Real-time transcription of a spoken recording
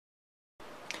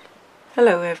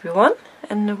Hello everyone,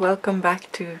 and welcome back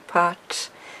to part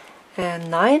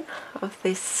 9 of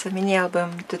this mini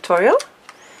album tutorial.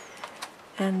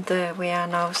 And we are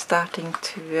now starting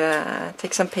to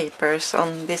take some papers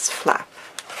on this flap.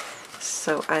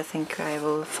 So I think I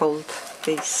will fold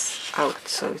these out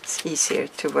so it's easier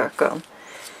to work on.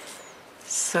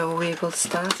 So we will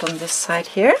start on this side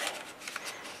here,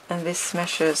 and this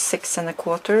measures 6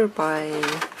 1/4 by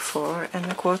 4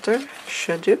 1/4,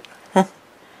 should do.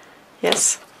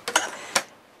 Yes,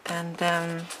 and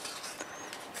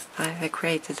I've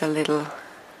created a little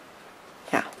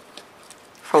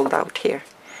fold out here,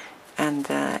 and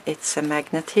it's a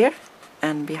magnet here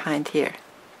and behind here.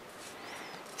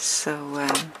 So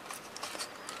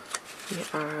we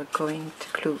are going to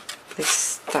glue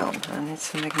this down, and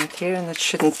it's a magnet here and it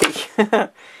shouldn't be.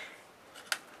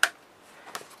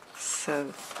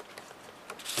 So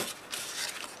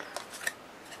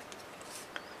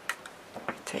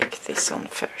take this on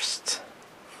first.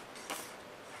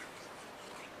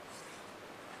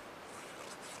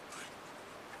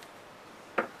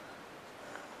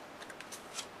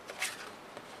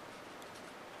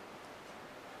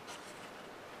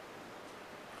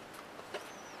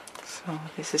 So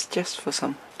this is just for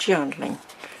some journaling,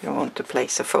 if you want to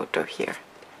place a photo here.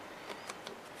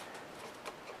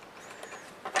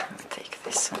 I'll take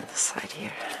this on the side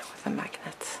here with a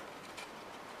magnet,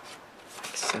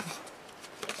 like so.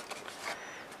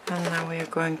 And now we are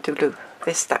going to glue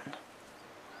this down.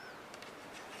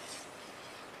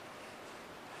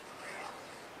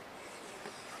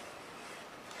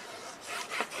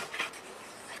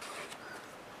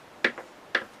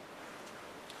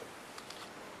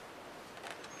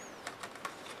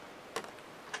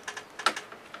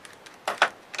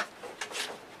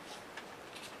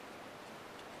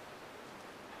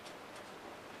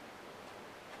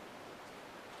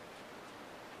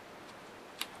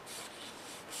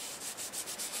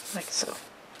 Like so.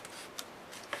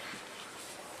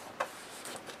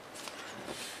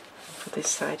 For this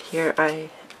side here I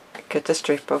cut a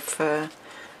strip of 4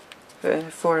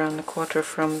 1/4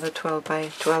 from the 12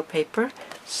 by 12 paper,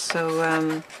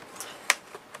 so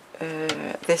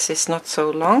this is not so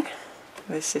long.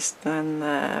 This is then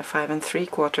 5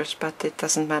 3/4, but it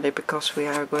doesn't matter because we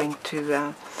are going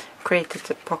to create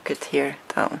a pocket here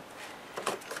down.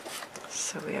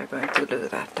 So we are going to glue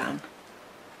that down.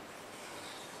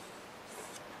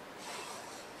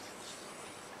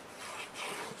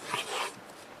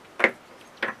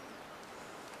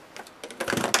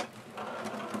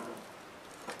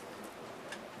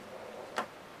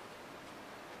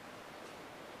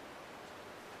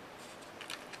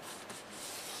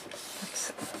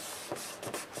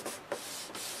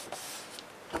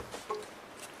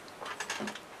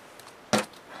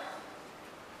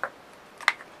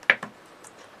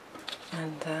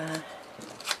 And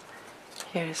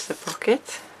here is the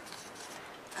pocket,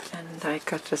 and I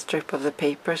cut a strip of the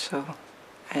paper, so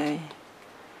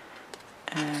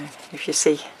if you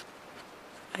see,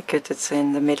 I cut it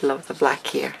in the middle of the black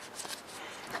here,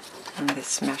 and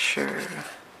this measure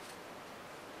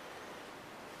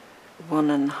 1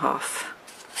 1/2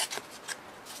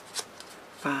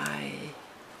 by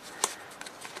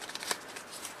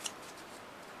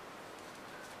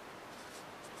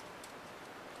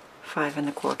 5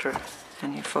 1/4,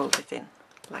 and you fold it in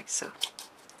like so.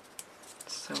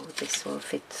 So this will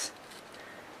fit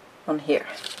on here.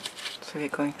 So we're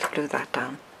going to glue that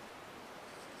down.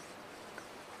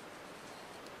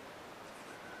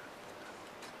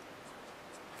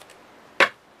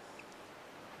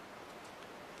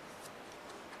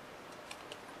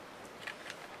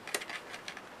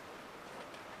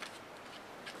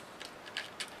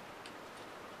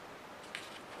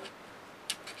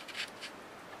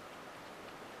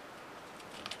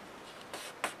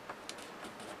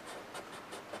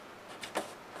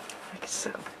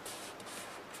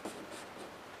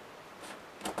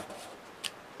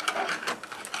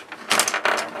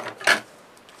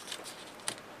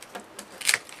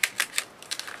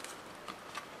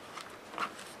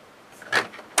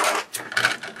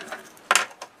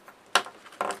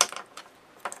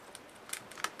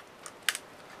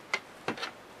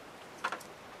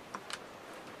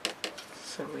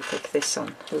 So we take this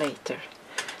on later.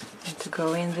 And to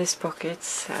go in these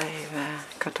pockets,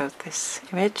 I've cut out this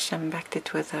image and backed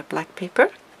it with a black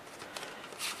paper,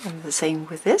 and the same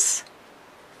with this,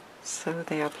 so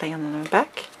they are plain on the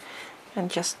back,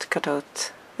 and just cut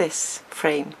out this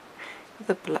frame with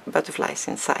the butterflies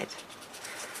inside.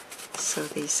 So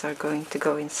these are going to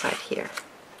go inside here.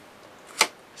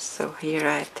 So here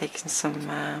I've taken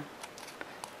some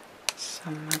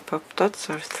pop dots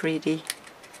or 3D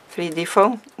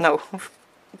foam, no,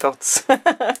 dots.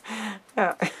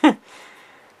 Yeah.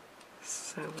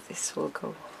 So this will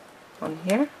go on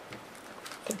here.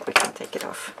 I think we can take it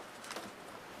off.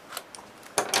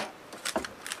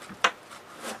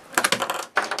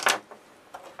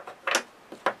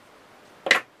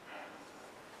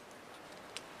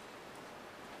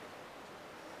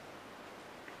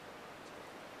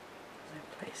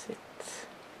 Place it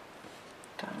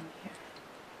down here.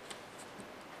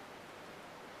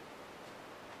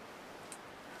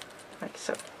 Like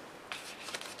so.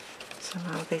 So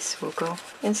now this will go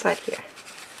inside here.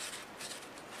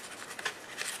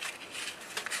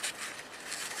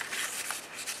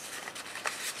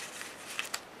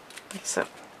 Like so.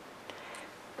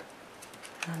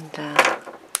 And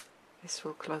this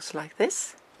will close like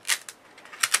this.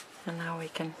 And now we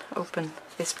can open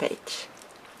this page.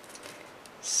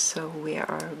 So we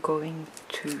are going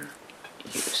to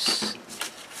use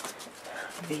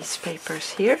these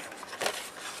papers here,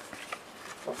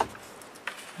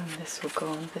 and this will go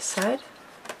on this side,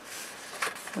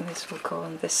 and this will go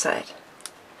on this side.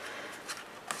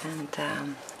 And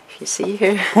if you see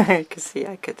here, you can see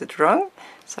I cut it wrong,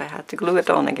 so I had to glue it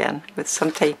on again with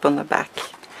some tape on the back,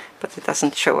 but it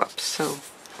doesn't show up, so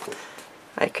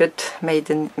I could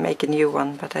make a new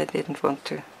one, but I didn't want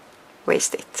to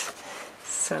waste it.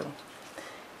 So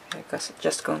I'm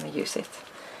just going to use it.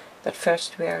 But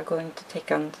first we are going to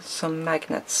take on some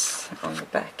magnets on the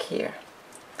back here.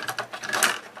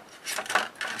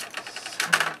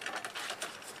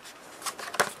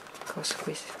 Because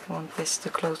we want this to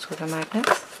close with a magnet.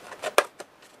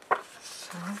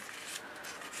 So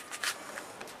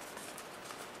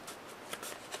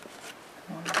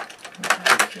one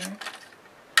back here.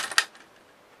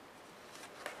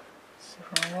 So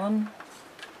one.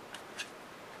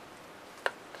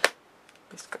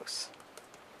 This goes.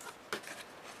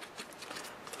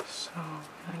 So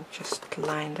I just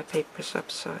line the papers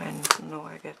up so I know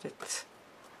I get it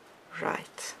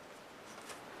right.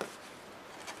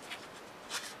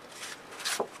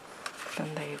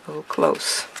 Then they will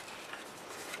close.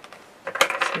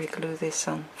 So we glue this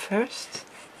on first.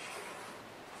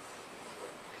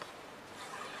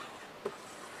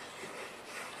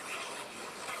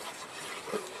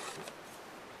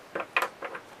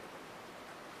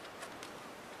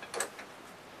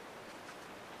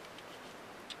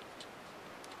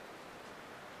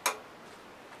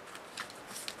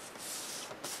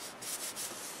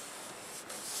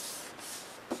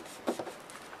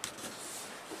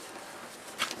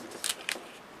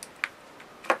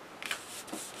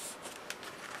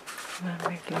 And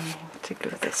we're going to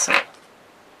glue this on.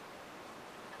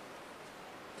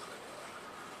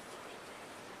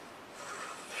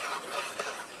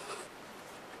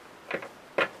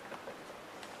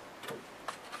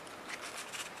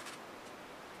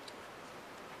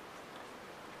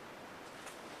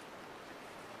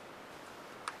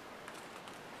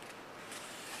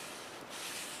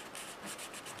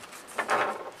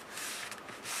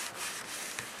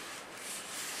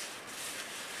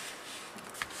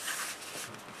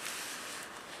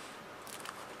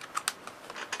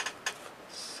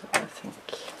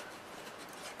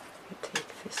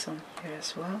 On here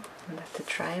as well and let it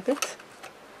dry a bit,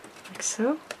 like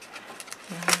so.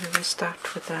 And we will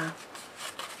start with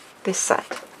this side.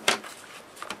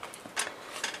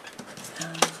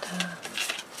 And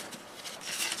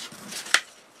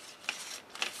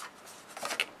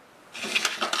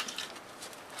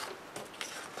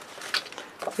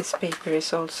this paper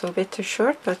is also a bit too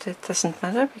short, but it doesn't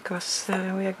matter because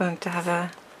we are going to have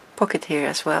a pocket here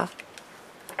as well.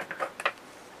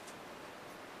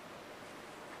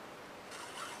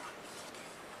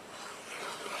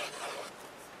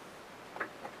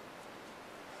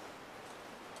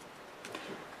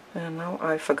 And now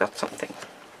I forgot something.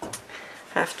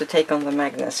 I have to take on the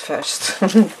magnets first. So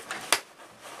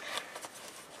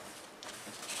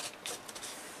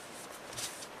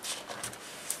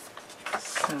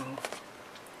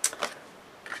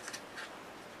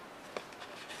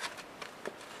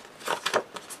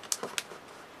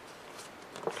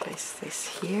place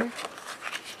this here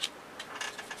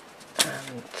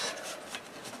and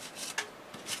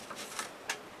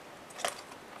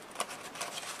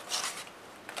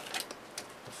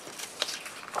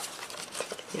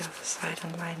the other side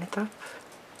and line it up.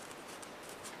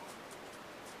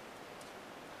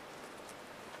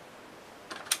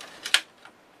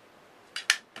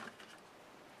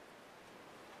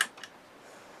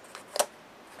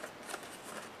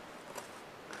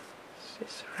 Is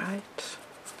this right?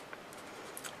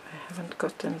 I haven't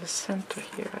got in the center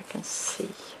here, I can see.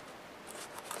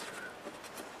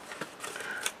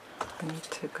 I need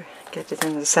to get it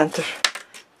in the center.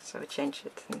 So change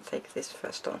it and take this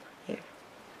first on here.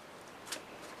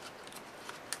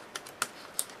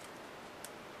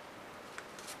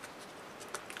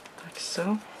 Like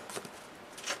so.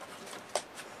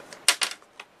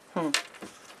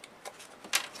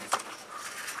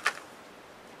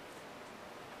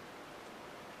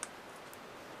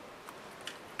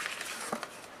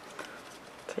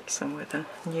 Take some with a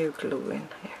new glue in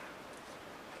here.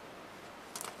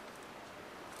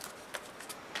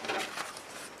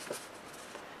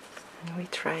 And we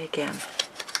try again.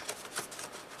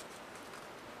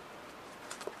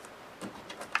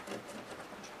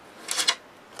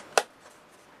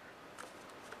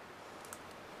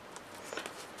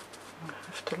 I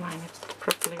have to line it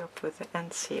properly up with the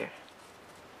ends here,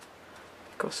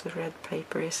 because the red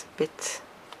paper is a bit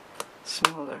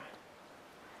smaller.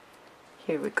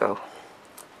 Here we go.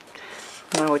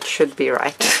 Now it should be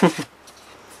right.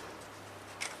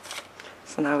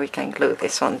 So now we can glue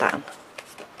this one down.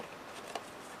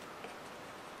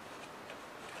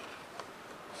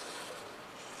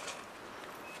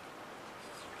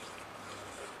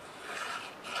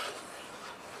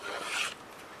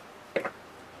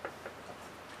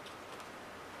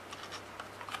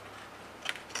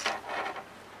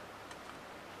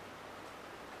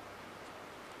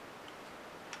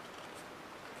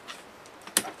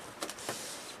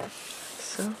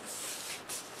 So.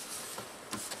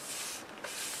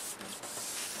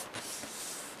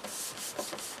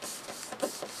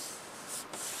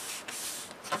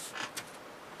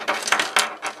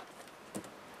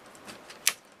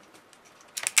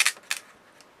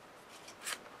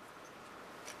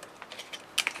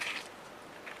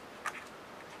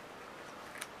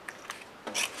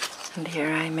 And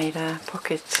here I made a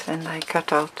pocket and I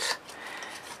cut out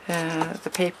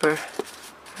the paper.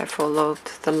 I followed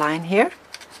the line here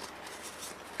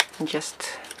and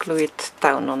just glue it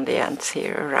down on the ends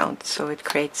here around, so it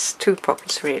creates two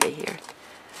pockets really here.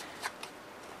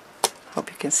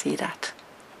 Hope you can see that.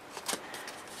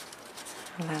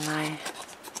 And then I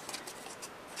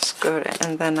scored it,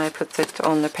 and then I put it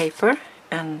on the paper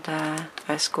and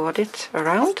I scored it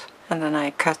around, and then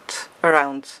I cut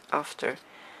around after.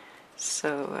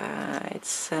 So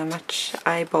it's much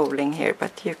eyeballing here,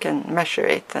 but you can measure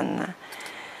it and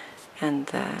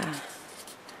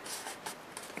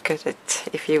cut it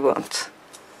if you want.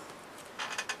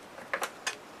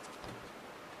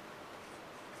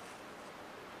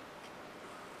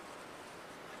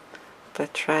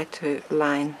 But try to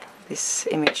line this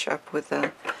image up with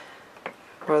the,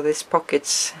 or these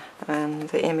pockets and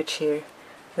the image here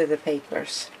with the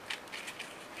papers.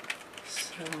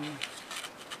 So.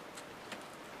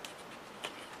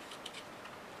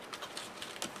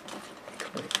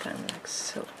 Put it down like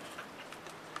so.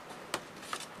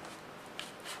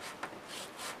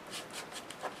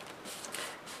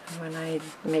 And when I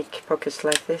make pockets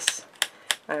like this,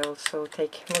 I also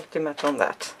take multi-mat on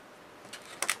that.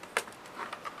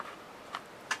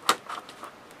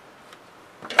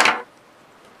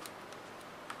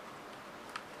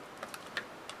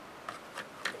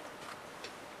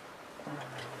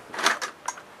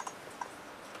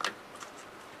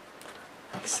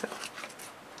 Like so.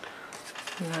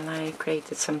 And then I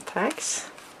created some tags.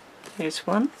 Here's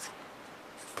one.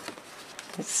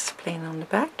 It's plain on the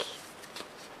back.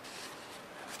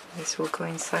 This will go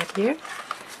inside here.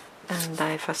 And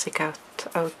I fussy cut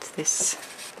out this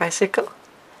bicycle.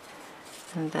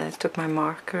 And I took my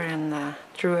marker and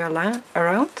drew a line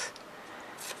around.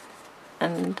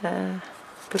 And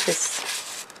put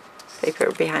this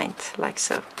paper behind, like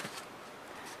so.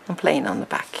 And plain on the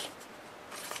back.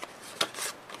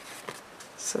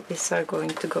 So these are going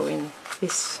to go in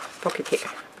this pocket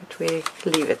here, but we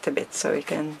leave it a bit so it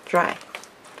can dry.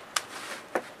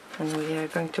 And we are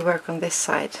going to work on this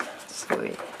side, so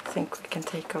we think we can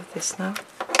take off this now.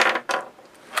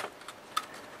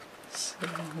 So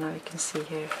now you can see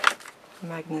here the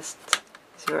magnet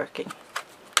is working.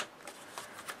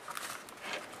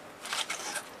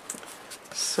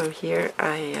 So here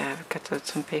I cut out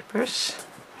some papers.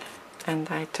 And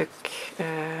I took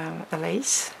a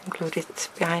lace and glued it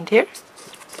behind here,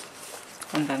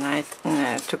 and then I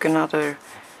took another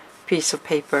piece of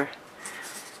paper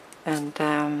and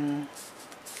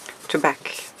to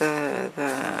back the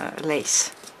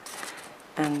lace,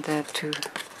 and 2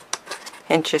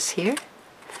 hinges here,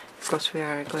 because we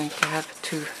are going to have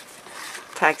 2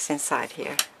 tags inside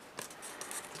here,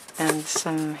 and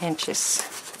some hinges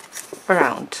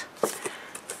around.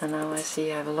 And now I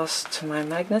see I've lost my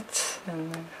magnet,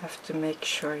 and I have to make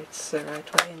sure it's the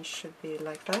right way, and it should be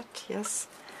like that, yes.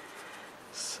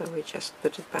 So we just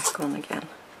put it back on again.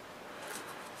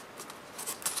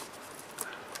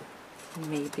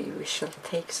 Maybe we shall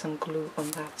take some glue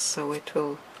on that so it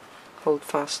will hold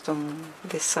fast on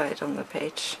this side on the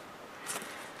page.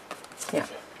 Yeah.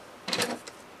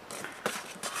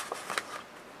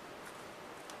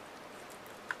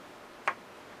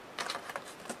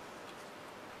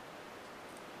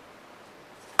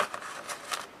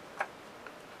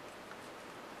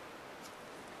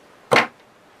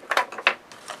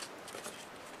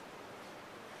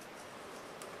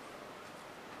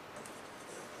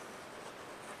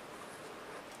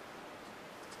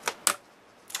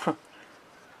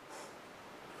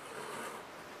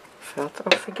 Felt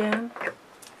off again.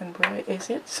 And where is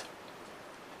it?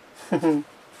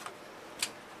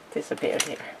 Disappeared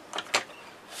here.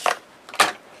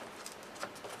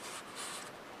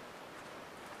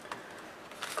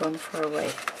 Gone far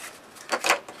away.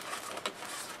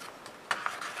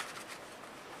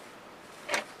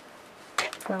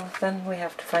 Well, then we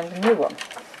have to find a new one.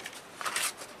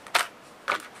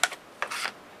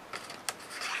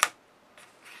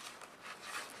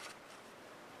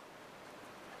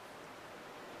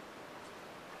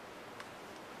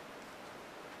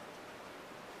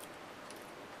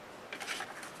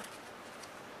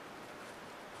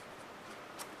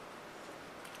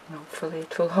 Hopefully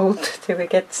it will hold till we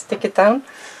stick it down.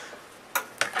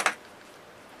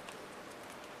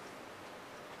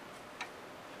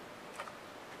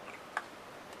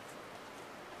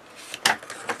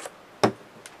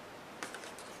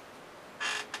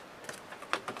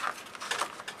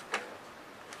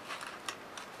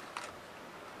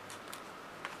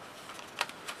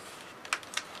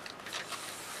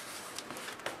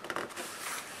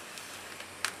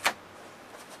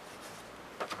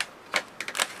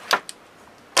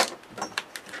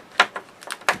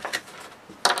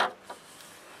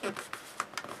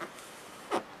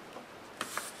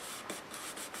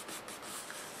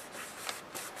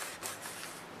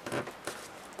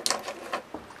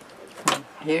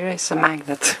 Here is a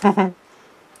magnet.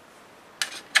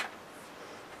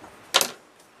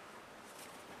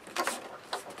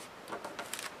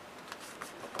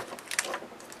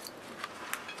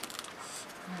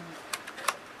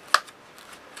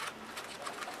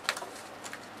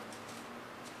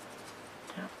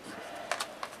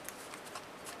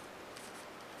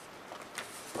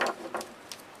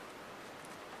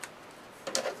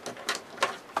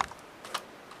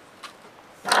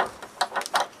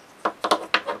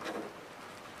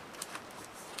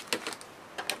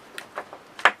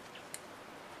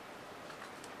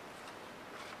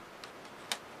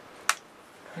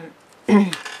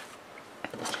 And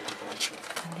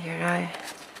here I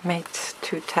made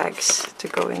 2 tags to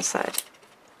go inside.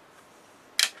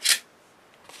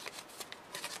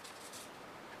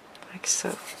 Like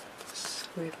so. So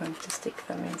we're going to stick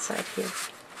them inside here.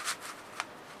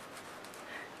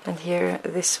 And here,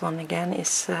 this one again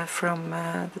is from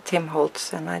the Tim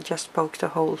Holtz, and I just poked a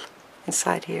hole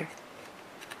inside here.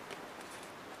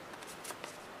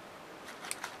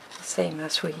 Same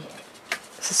as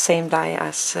it's the same die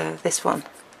as this one.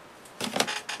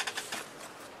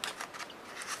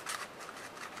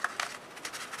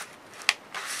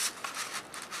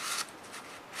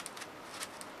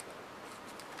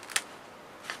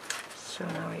 So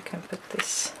now you can put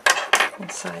this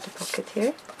inside the pocket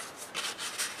here.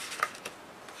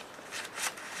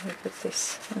 We put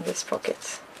this in this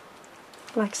pocket,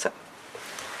 like so.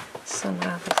 So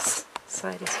now this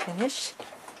side is finished.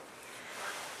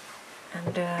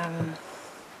 And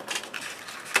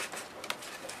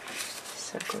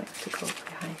so I'm going to go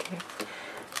behind here,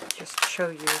 just show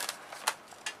you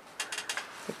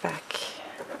the back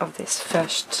of this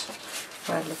first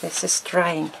while this is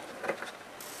drying.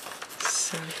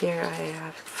 So here I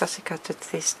have fussy cutted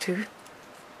these 2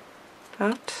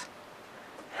 out.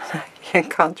 I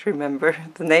can't remember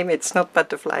the name, it's not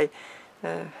butterfly,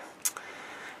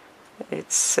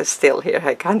 it's still here,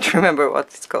 I can't remember what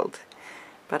it's called.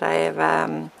 But I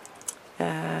have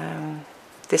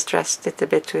distressed it a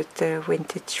bit with the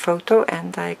vintage photo,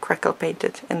 and I crackle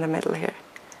painted in the middle here.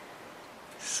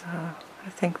 So I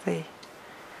think they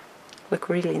look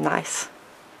really nice.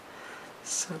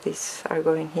 So these are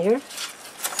going here.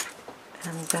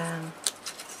 And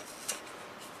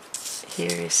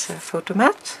here is a photo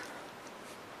mat.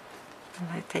 And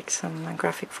I take some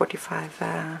graphic 45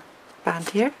 band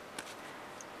here.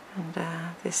 And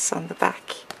this on the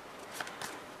back.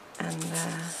 And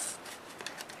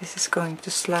this is going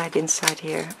to slide inside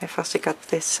here. I fussy cut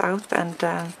this out, and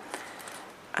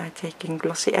I'm taking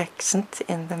glossy accent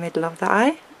in the middle of the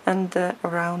eye, and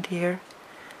around here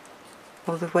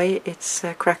all the way it's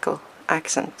crackle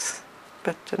accent,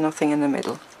 but nothing in the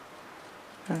middle.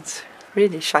 And it's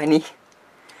really shiny.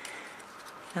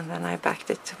 and then I backed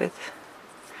it with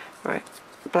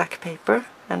black paper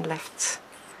and left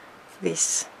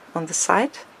this on the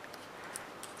side,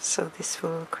 so this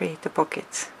will create a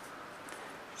pocket.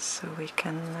 So we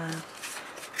can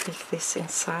take this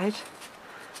inside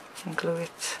and glue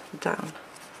it down.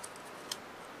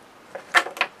 A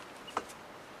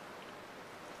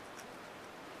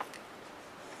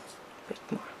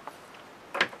bit more.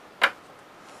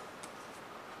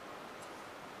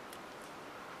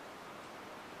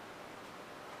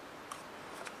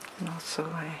 And also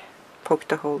I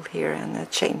poked a hole here and a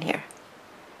chain here.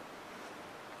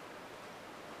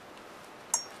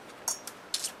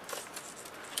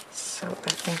 So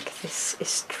I think this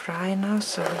is dry now,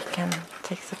 so we can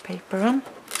take the paper on.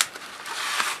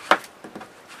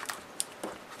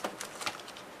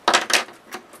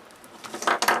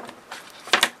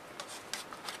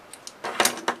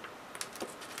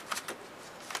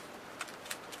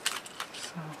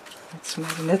 So it's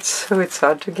magnets, so it's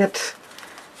hard to get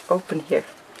open here,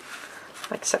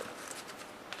 like so.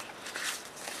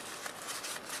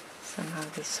 So now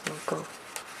this will go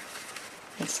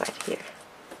inside here.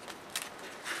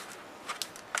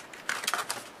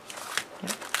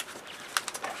 Yep.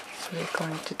 So we're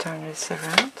going to turn this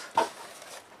around.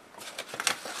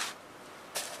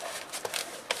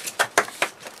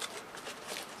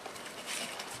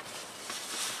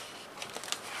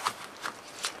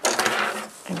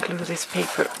 And glue this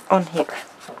paper on here.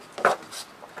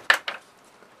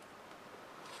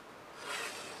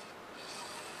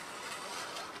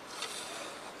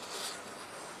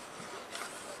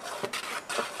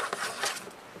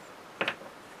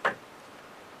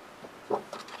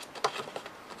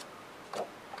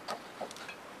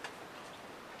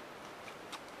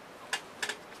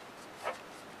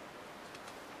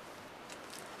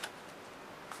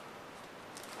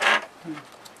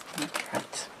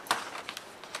 Right.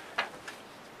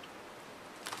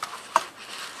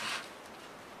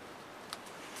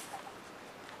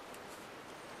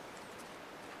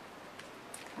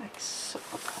 Like so,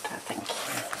 I think.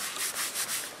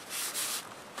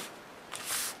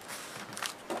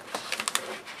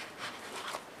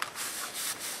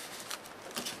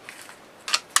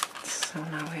 So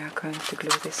now we are going to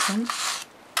glue this on.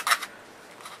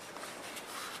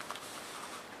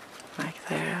 Like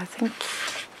there, I think.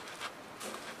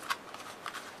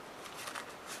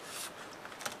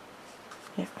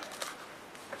 Yeah.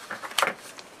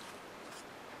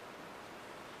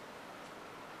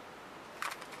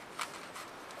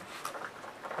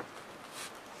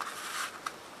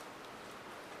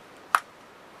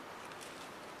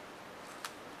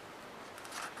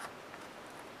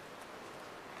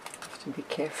 Have to be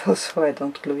careful so I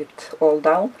don't glue it all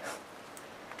down.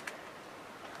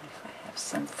 If I have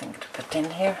something to put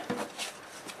in here. I'm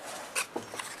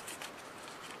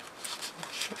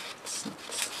sure it's not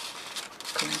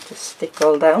going to stick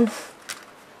all down.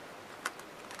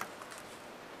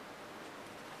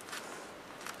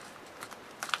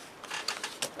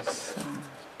 So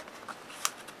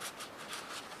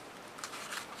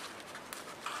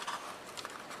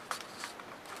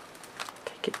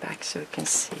take it back so you can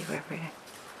see where we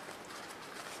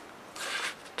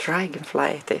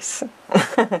dragonfly it is.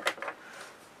 I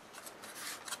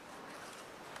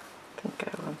think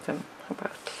I want them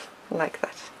about like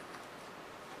that.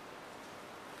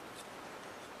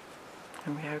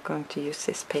 And we are going to use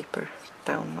this paper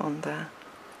down on the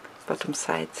bottom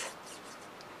side,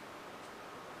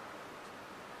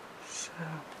 so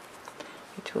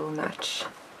it will match.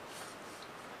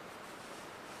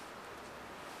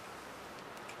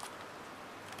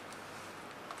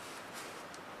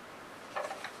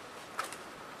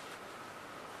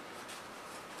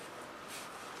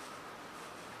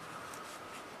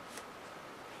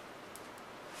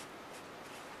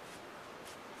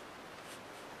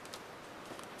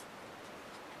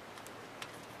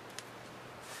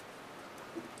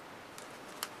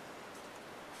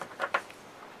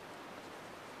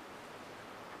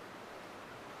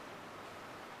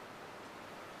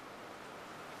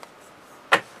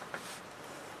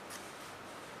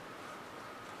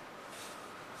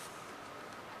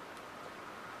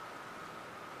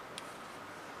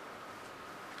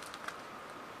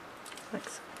 Like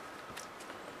so.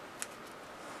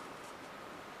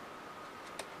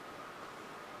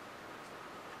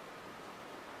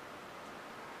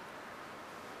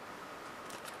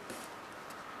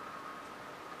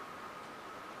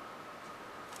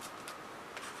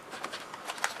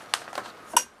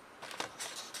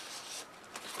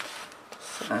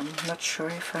 I'm not sure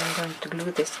if I'm going to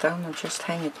glue this down or just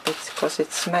hang it, but because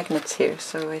it's magnets here,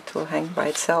 so it will hang by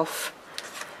itself.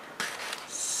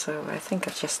 So I think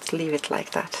I'll just leave it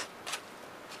like that.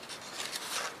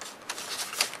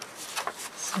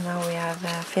 So now we have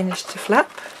finished the flap,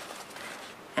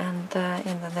 and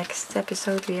in the next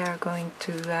episode we are going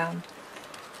to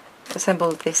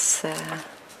assemble this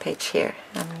page here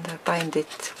and bind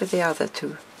it with the other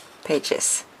two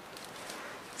pages.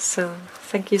 So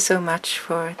thank you so much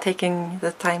for taking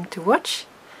the time to watch,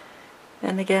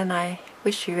 and again I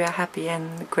wish you a happy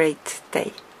and great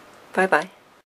day. Bye bye.